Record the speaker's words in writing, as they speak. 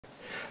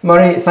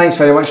Murray, thanks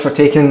very much for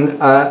taking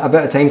a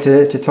bit of time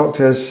to talk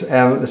to us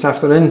this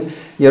afternoon.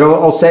 You're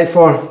all set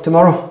for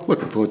tomorrow?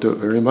 Looking forward to it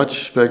very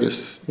much,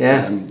 Fergus.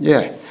 Yeah.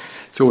 Yeah,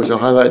 it's always a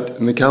highlight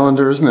in the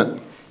calendar, isn't it?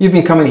 You've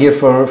been coming here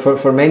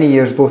for many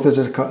years, both as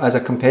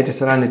a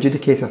competitor and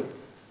adjudicator.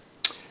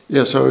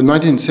 Yeah, so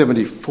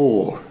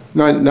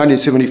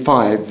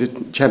 1975, the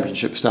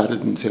championship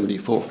started in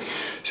 74.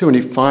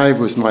 75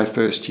 was my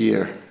first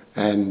year,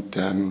 and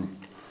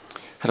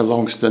had a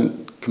long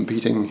stint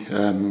competing,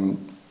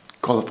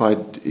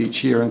 qualified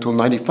each year until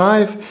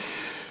 95,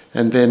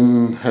 and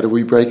then had a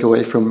wee break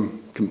away from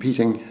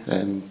competing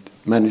and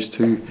managed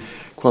to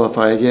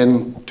qualify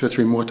again 2 or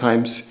 3 more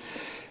times.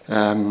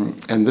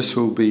 And this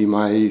will be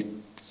my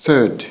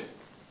third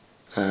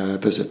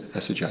visit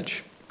as a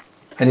judge.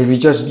 And have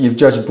you've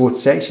judged both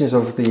sections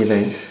of the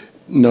event?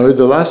 No,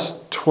 the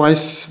last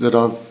twice that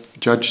I've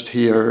judged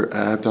here,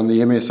 I've done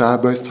the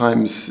MSR both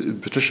times.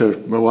 Patricia,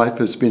 my wife,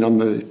 has been on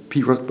the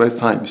P-Rook both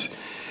times.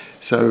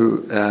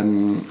 So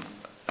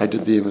I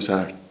did the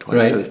MSR twice,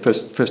 right. So the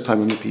first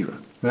time on the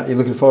P-Rook. Right, you're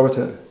looking forward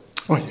to it?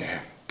 Oh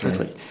yeah,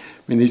 totally. Right.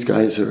 I mean, these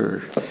guys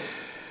are,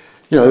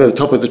 they're the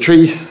top of the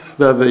tree.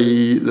 They're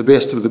the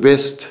best of the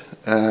best,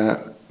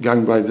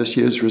 going by this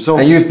year's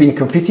results. And you've been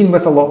competing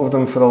with a lot of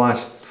them for the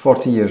last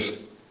 40 years?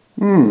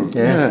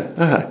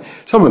 Yeah.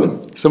 Some of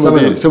them. Some of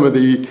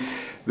the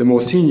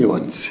more senior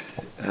ones.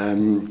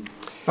 Am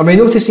I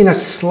noticing a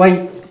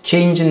slight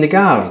change in the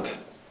guard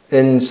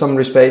in some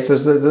respects?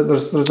 There's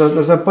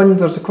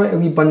quite a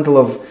wee bundle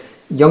of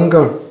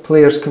younger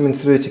players coming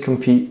through to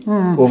compete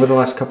over the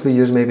last couple of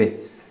years, maybe.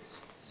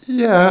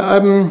 Yeah,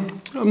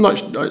 I'm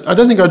not. I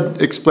don't think I'd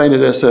explain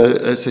it as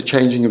a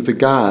changing of the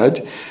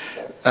guard.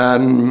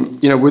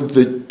 With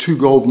the 2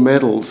 gold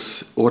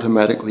medals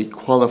automatically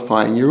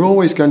qualifying, you're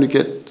always going to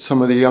get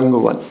some of the younger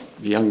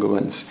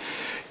ones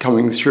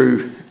coming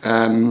through.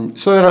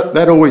 So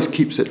that always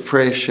keeps it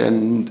fresh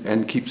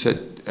and keeps it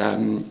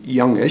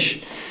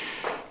youngish.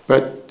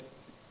 But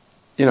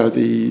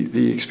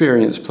the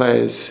experienced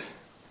players.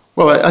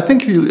 Well, I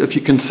think if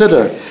you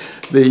consider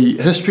the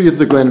history of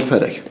the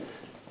Glenfiddich,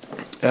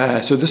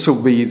 so this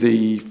will be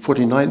the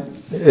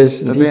 49th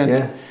event.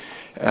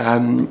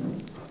 Yeah.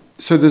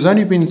 So there's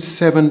only been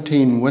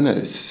 17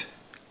 winners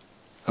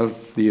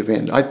of the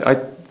event. I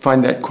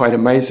find that quite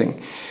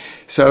amazing.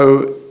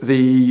 So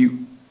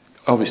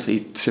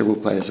obviously several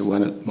players have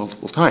won it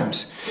multiple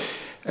times.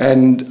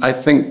 And I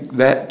think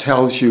that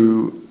tells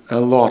you a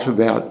lot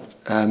about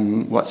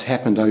what's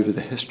happened over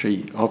the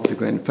history of the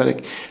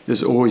Glenfiddich.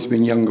 There's always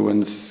been younger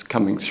ones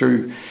coming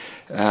through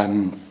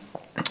and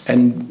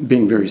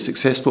being very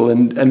successful.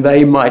 And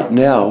they might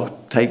now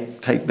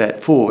take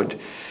that forward.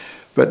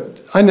 But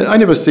I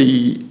never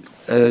see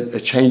a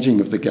changing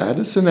of the guard.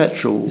 It's a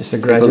natural Just a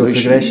gradual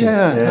evolution. progression.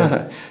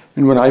 Yeah.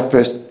 And when I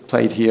first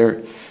played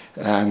here,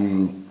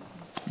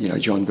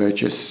 John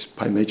Burgess,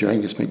 by Major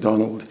Angus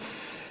MacDonald,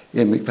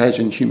 Ian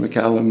McFadden, Hugh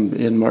McCallum,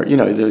 Ian Murray,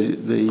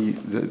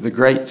 the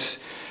greats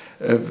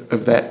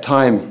of that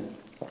time.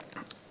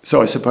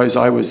 So I suppose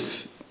I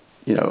was,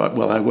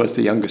 I was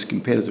the youngest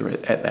competitor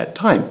at that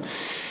time.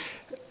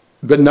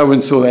 But no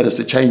one saw that as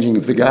a changing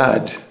of the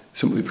guard,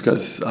 simply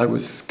because I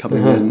was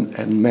coming in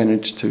and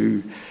managed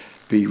to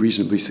be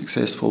reasonably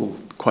successful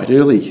quite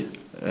early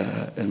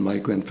in my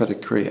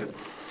Glenfiddich career.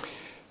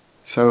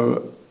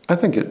 So I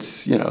think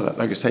it's,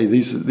 like I say,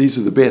 these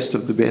are the best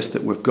of the best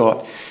that we've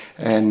got,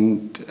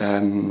 and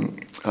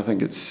I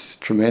think it's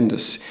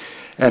tremendous.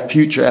 Our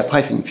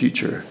piping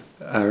future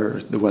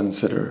are the ones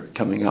that are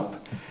coming up.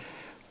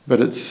 But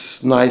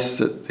it's nice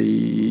that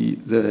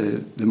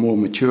the more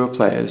mature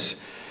players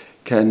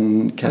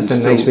can That's a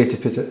nice way to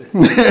put it.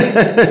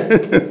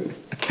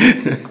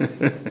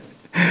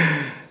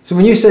 So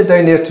when you sit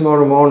down there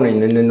tomorrow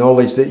morning in the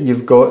knowledge that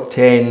you've got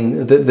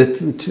 10,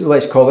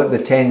 let's call it the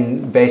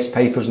 10 best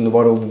pipers in the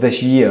world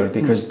this year,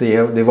 because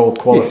they've all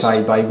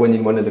qualified by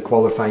winning one of the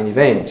qualifying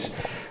events,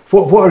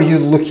 what are you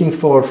looking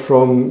for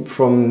from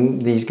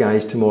these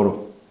guys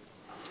tomorrow?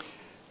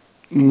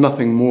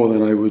 Nothing more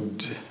than I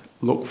would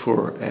look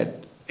for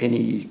at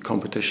any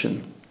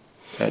competition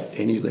at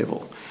any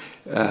level.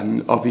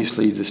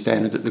 Obviously the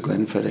standard at the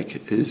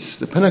Glenfiddich is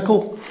the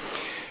pinnacle,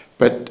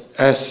 but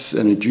as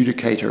an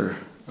adjudicator,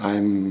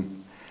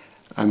 I'm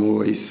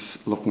always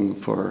looking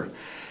for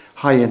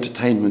high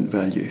entertainment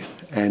value,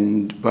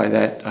 and by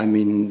that I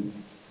mean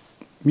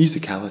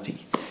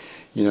musicality.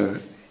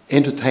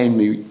 Entertain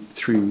me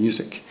through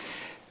music.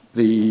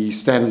 The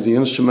standard of the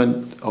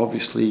instrument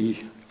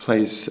obviously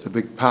plays a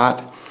big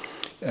part.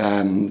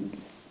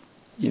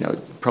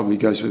 It probably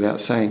goes without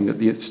saying that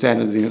the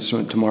standard of the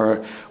instrument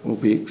tomorrow will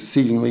be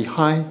exceedingly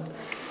high.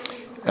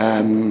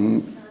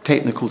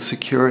 Technical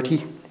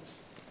security.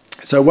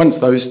 So once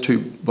those 2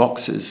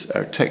 boxes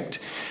are ticked,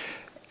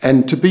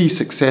 and to be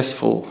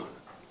successful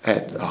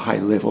at a high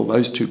level,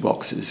 those 2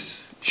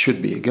 boxes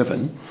should be a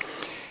given.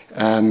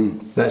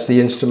 That's the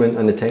instrument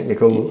and the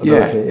technical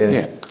ability.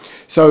 Yeah.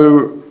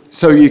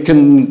 So you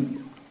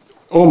can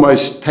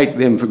almost take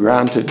them for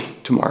granted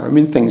tomorrow. I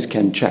mean, things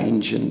can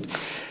change and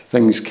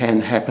things can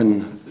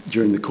happen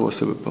during the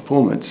course of a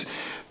performance.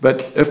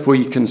 But if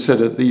we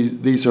consider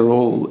these are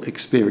all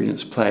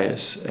experienced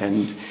players,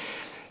 and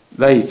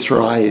they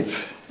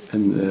thrive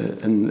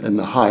in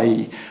the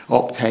high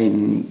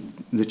octane,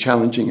 the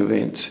challenging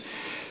events.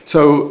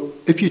 So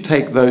if you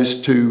take those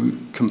two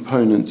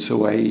components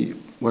away,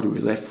 what are we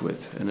left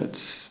with? And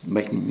it's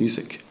making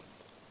music.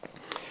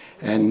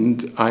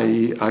 And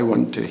I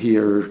want to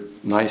hear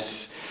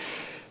nice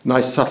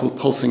subtle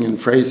pulsing and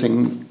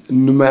phrasing,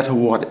 no matter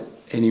what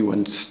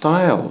anyone's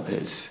style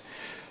is,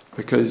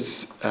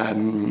 because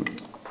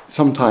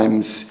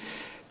sometimes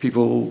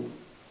people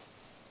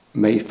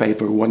may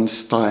favour one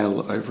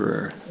style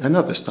over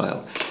another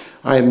style.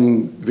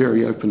 I'm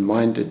very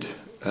open-minded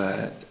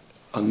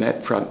on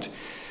that front,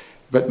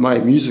 but my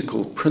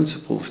musical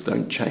principles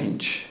don't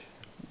change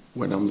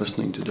when I'm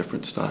listening to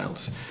different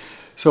styles.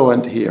 So I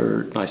want to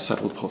hear nice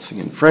subtle pulsing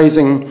and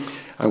phrasing.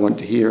 I want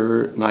to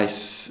hear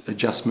nice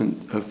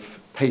adjustment of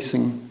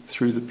pacing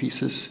through the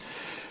pieces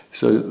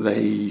so that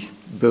they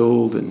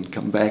build and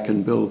come back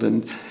and build,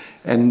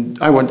 and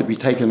I want to be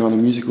taken on a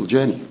musical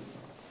journey.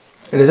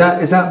 And is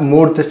that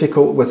more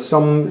difficult with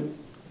some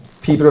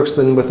pibrochs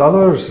than with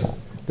others?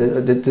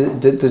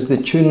 Does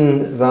the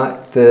tune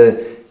that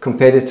the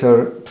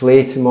competitor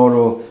play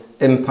tomorrow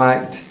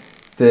impact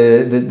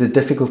the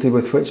difficulty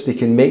with which they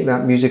can make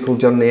that musical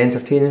journey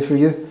entertaining for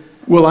you?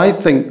 Well, I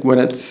think when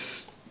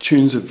it's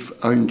tunes of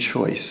own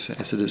choice,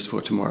 as it is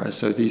for tomorrow,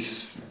 so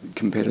these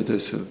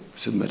competitors have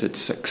submitted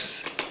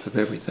 6 of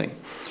everything.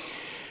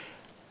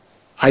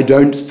 I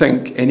don't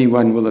think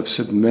anyone will have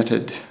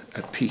submitted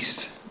a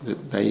piece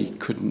that they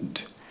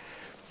couldn't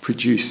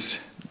produce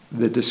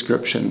the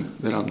description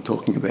that I'm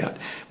talking about.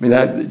 I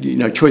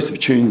mean, choice of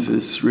tunes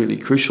is really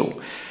crucial,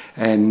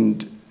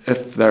 and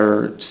if there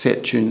are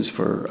set tunes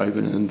for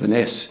Oban and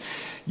Vaness,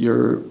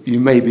 you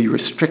may be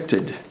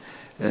restricted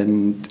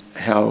in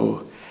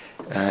how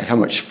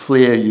much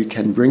flair you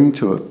can bring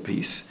to a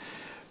piece.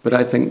 But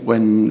I think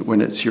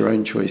when it's your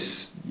own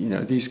choice,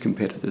 these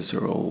competitors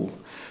they're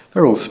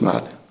all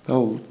smart.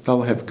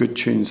 They'll have good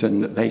tunes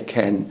in that they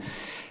can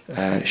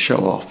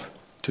show off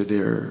to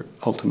their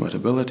ultimate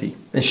ability.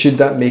 And should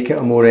that make it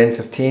a more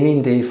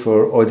entertaining day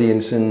for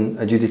audience and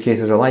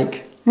adjudicator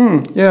alike?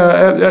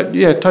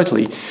 Yeah,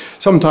 totally.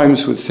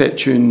 Sometimes with set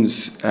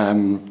tunes,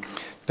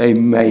 they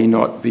may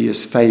not be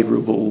as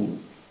favourable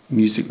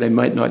music. They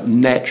might not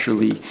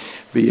naturally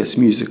be as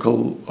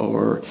musical,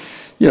 or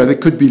there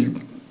could be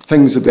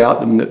things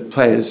about them that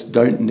players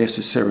don't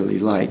necessarily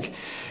like.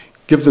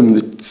 Give them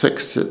the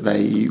 6 that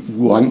they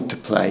want to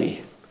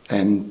play,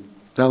 and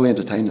they'll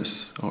entertain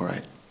us, all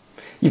right.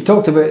 You've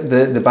talked about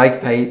the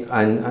bagpipe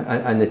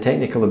and the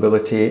technical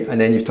ability, and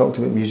then you've talked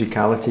about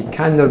musicality.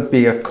 Can there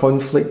be a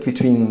conflict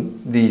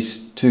between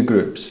these two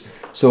groups?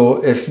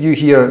 So if you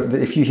hear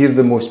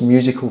the most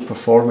musical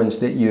performance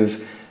that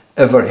you've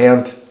ever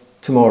heard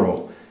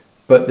tomorrow,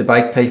 but the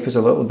bagpipe is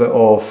a little bit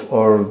off,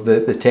 or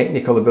the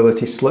technical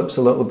ability slips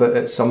a little bit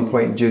at some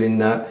point during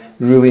that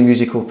really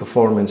musical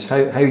performance,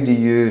 how do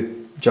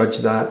you judge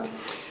that?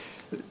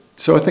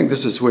 So I think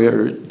this is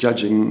where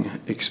judging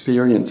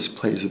experience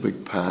plays a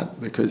big part,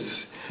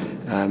 because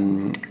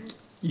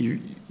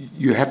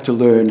you have to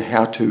learn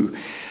how to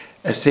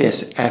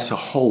assess as a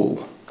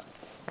whole.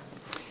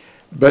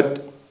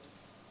 But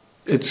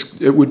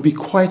it would be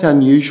quite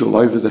unusual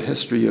over the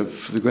history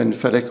of the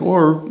Glenfiddich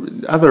or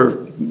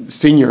other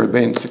senior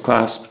events, the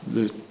class,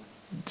 the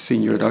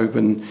senior at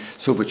Oban,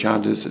 Silver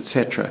Chanters,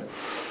 etc.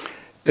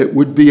 It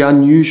would be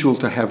unusual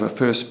to have a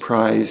first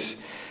prize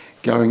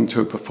going to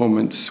a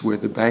performance where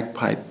the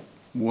bagpipe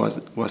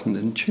wasn't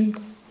in tune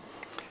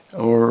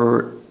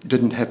or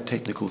didn't have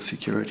technical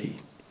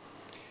security.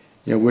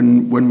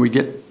 When we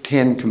get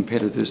 10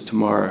 competitors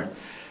tomorrow,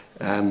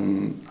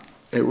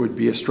 it would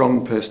be a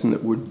strong person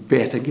that would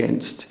bet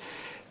against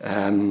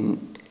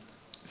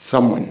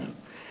someone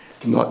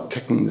not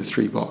ticking the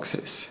 3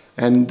 boxes.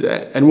 And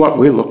what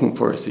we're looking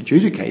for as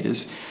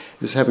adjudicators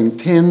is having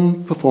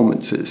 10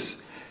 performances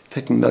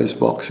ticking those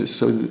boxes,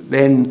 so that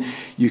then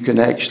you can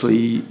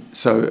actually,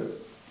 so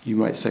you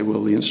might say,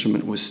 well, the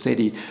instrument was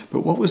steady,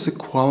 but what was the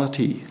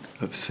quality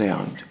of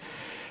sound?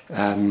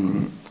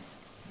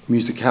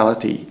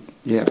 Musicality,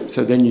 yeah.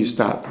 So then you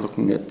start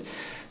looking at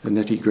the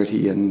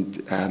nitty-gritty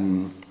and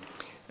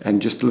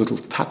just little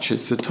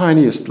touches, the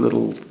tiniest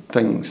little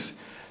things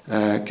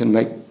can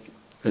make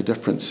a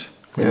difference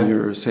when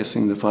you're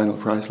assessing the final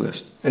prize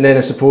list. And then I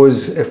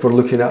suppose if we're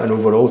looking at an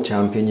overall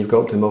champion, you've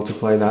got to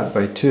multiply that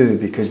by 2,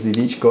 because they've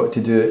each got to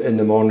do it in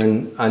the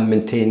morning and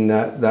maintain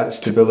that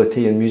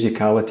stability and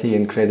musicality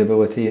and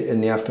credibility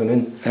in the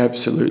afternoon.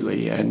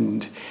 Absolutely.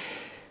 And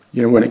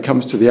when it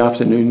comes to the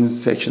afternoon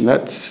section,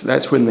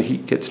 that's when the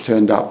heat gets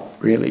turned up,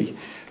 really,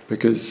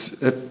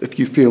 because if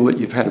you feel that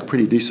you've had a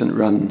pretty decent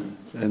run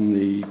in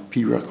the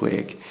P-Rock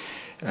leg,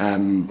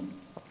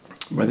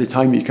 by the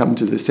time you come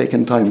to the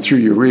second time through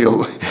your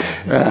reel,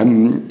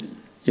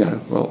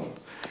 well,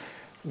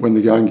 when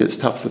the going gets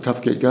tough, the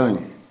tough get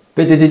going.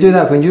 But did you do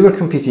that when you were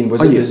competing?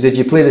 Yes. Did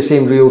you play the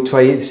same reel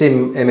twice,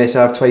 same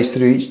MSR twice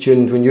through each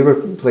tune when you were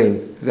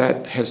playing?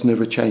 That has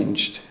never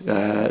changed.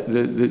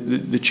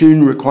 The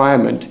tune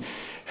requirement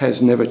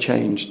has never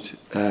changed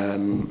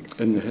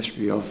in the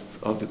history of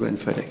the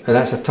Glenfiddich. And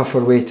that's a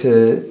tougher way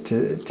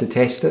to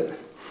test it?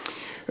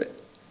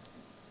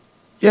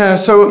 Yeah,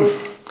 so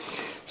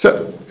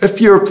if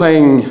you're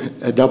playing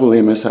a double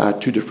MSR,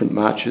 two different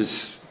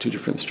marches, two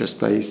different stress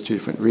plays, two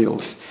different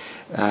reels,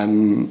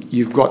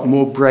 you've got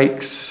more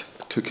breaks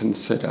to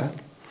consider.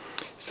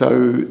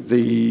 So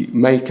the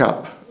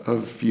makeup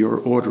of your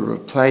order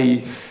of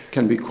play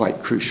can be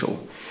quite crucial.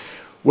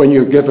 When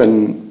you're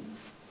given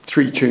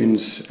 3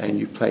 tunes and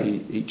you play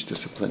each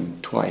discipline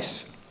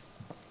twice,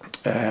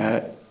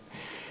 I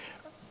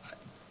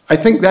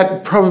think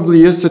that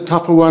probably is the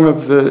tougher one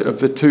of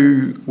the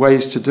two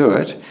ways to do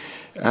it,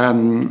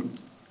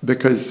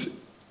 because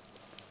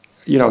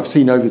I've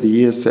seen over the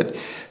years that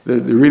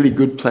the really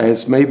good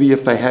players, maybe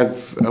if they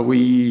have a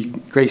wee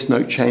grace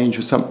note change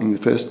or something the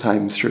first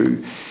time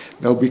through,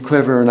 they'll be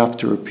clever enough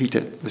to repeat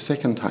it the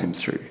second time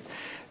through.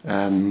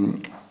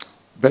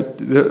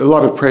 But a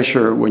lot of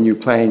pressure when you're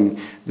playing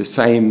the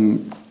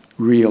same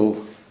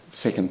reel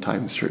second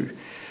time through.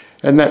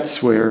 And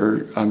that's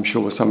where I'm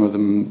sure some of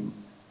them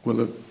will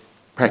have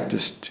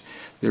practiced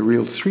their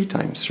reels 3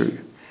 times through,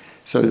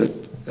 so that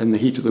in the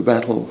heat of the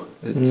battle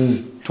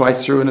it's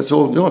twice through and it's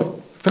all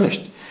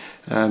finished.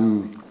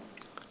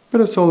 But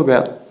it's all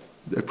about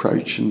the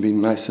approach and being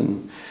nice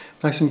and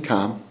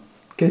calm.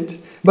 Good.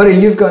 Murray,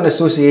 you've got an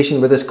association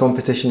with this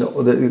competition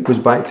that goes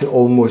back to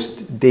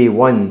almost day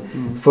one.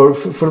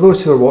 For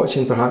those who are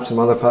watching, perhaps from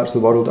other parts of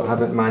the world that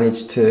haven't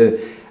managed to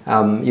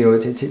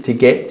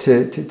get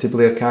to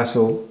Blair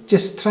Castle,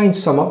 just try and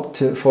sum up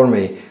for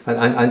me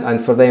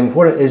and for them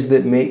what it is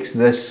that makes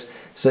this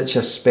such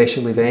a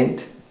special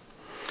event.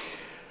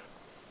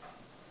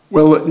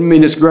 Well, I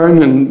mean, it's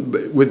grown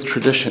with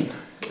tradition.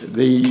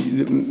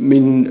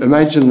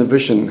 Imagine the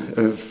vision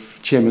of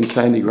Chairman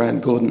Sandy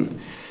Grant Gordon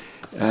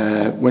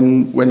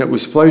when it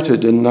was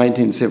floated in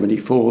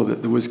 1974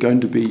 that there was going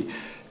to be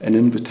an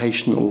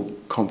invitational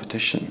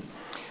competition.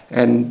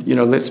 And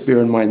let's bear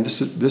in mind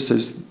this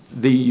is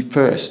the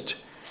first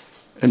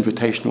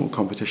invitational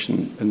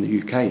competition in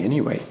the UK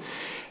anyway.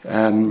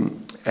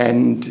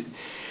 And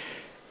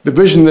the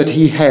vision that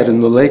he had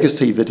and the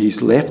legacy that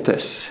he's left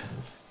us,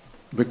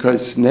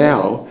 because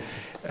now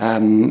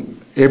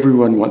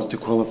everyone wants to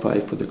qualify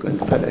for the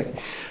Glenfiddich.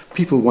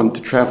 People want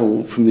to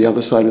travel from the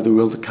other side of the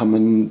world to come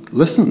and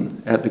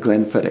listen at the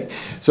Glenfiddich.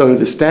 So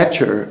the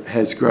stature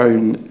has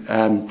grown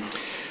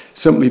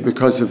simply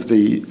because of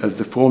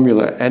the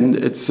formula, and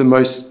it's the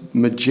most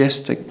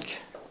majestic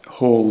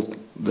hall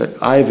that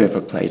I've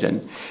ever played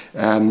in.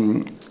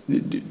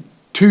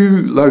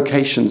 2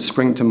 locations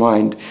spring to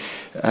mind.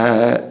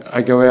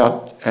 I go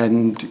out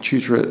and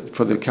tutor it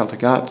for the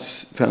Celtic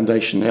Arts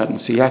Foundation out in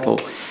Seattle,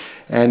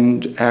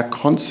 and our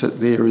concert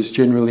there is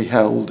generally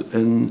held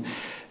in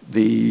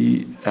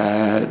the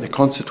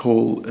concert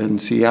hall in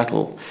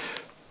Seattle,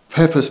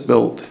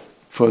 purpose-built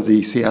for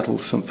the Seattle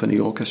Symphony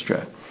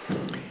Orchestra.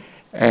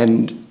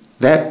 And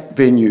that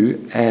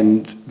venue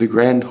and the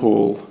Grand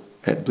Hall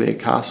at Blair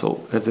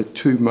Castle are the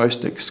 2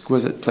 most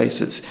exquisite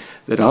places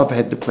that I've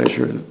had the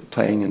pleasure of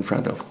playing in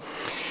front of.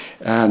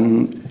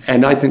 And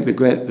I think the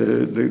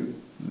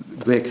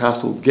Blair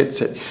Castle gets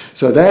it.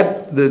 So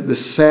that the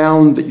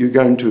sound that you're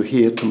going to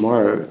hear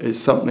tomorrow is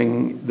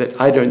something that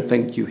I don't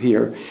think you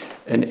hear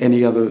in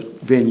any other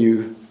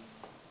venue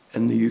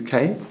in the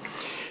UK.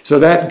 So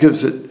that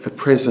gives it a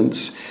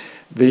presence.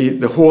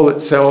 The hall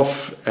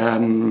itself,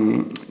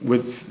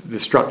 with the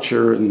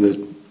structure and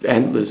the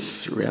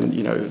antlers around,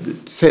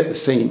 set the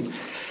scene.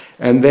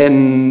 And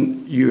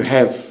then you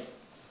have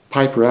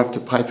piper after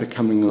piper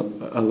coming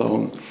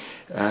along,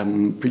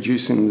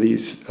 producing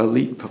these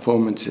elite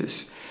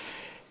performances.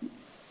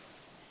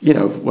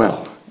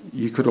 Well,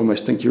 you could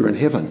almost think you're in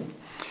heaven.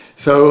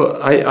 So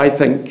I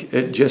think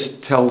it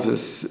just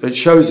it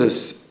shows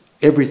us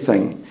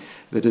everything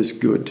that is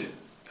good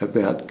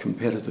about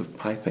competitive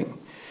piping.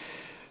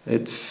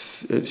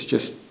 It's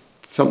just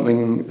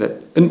something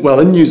that, in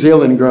New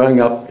Zealand growing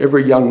up,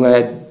 every young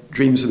lad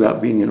dreams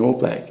about being an All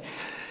Black.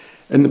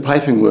 In the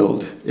piping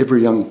world,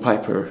 every young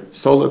piper,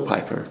 solo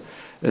piper,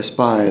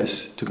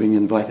 aspires to being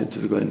invited to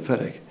the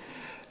Glenfiddich.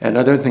 And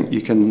I don't think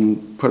you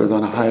can put it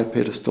on a higher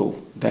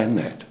pedestal than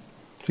that.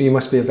 So you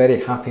must be a very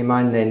happy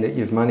man then that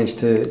you've managed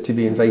to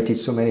be invited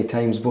so many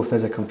times, both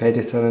as a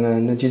competitor and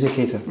an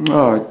adjudicator.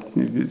 Oh,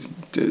 it's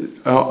an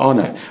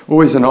honour.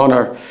 Always an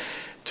honour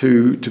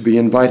to be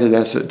invited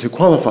to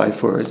qualify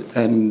for it,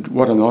 and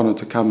what an honour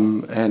to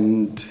come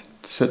and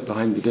sit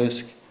behind the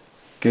desk.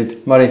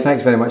 Good. Murray,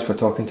 thanks very much for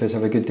talking to us.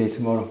 Have a good day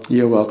tomorrow.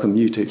 You're welcome.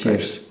 You too.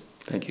 Cheers. Thanks.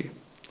 Thank you.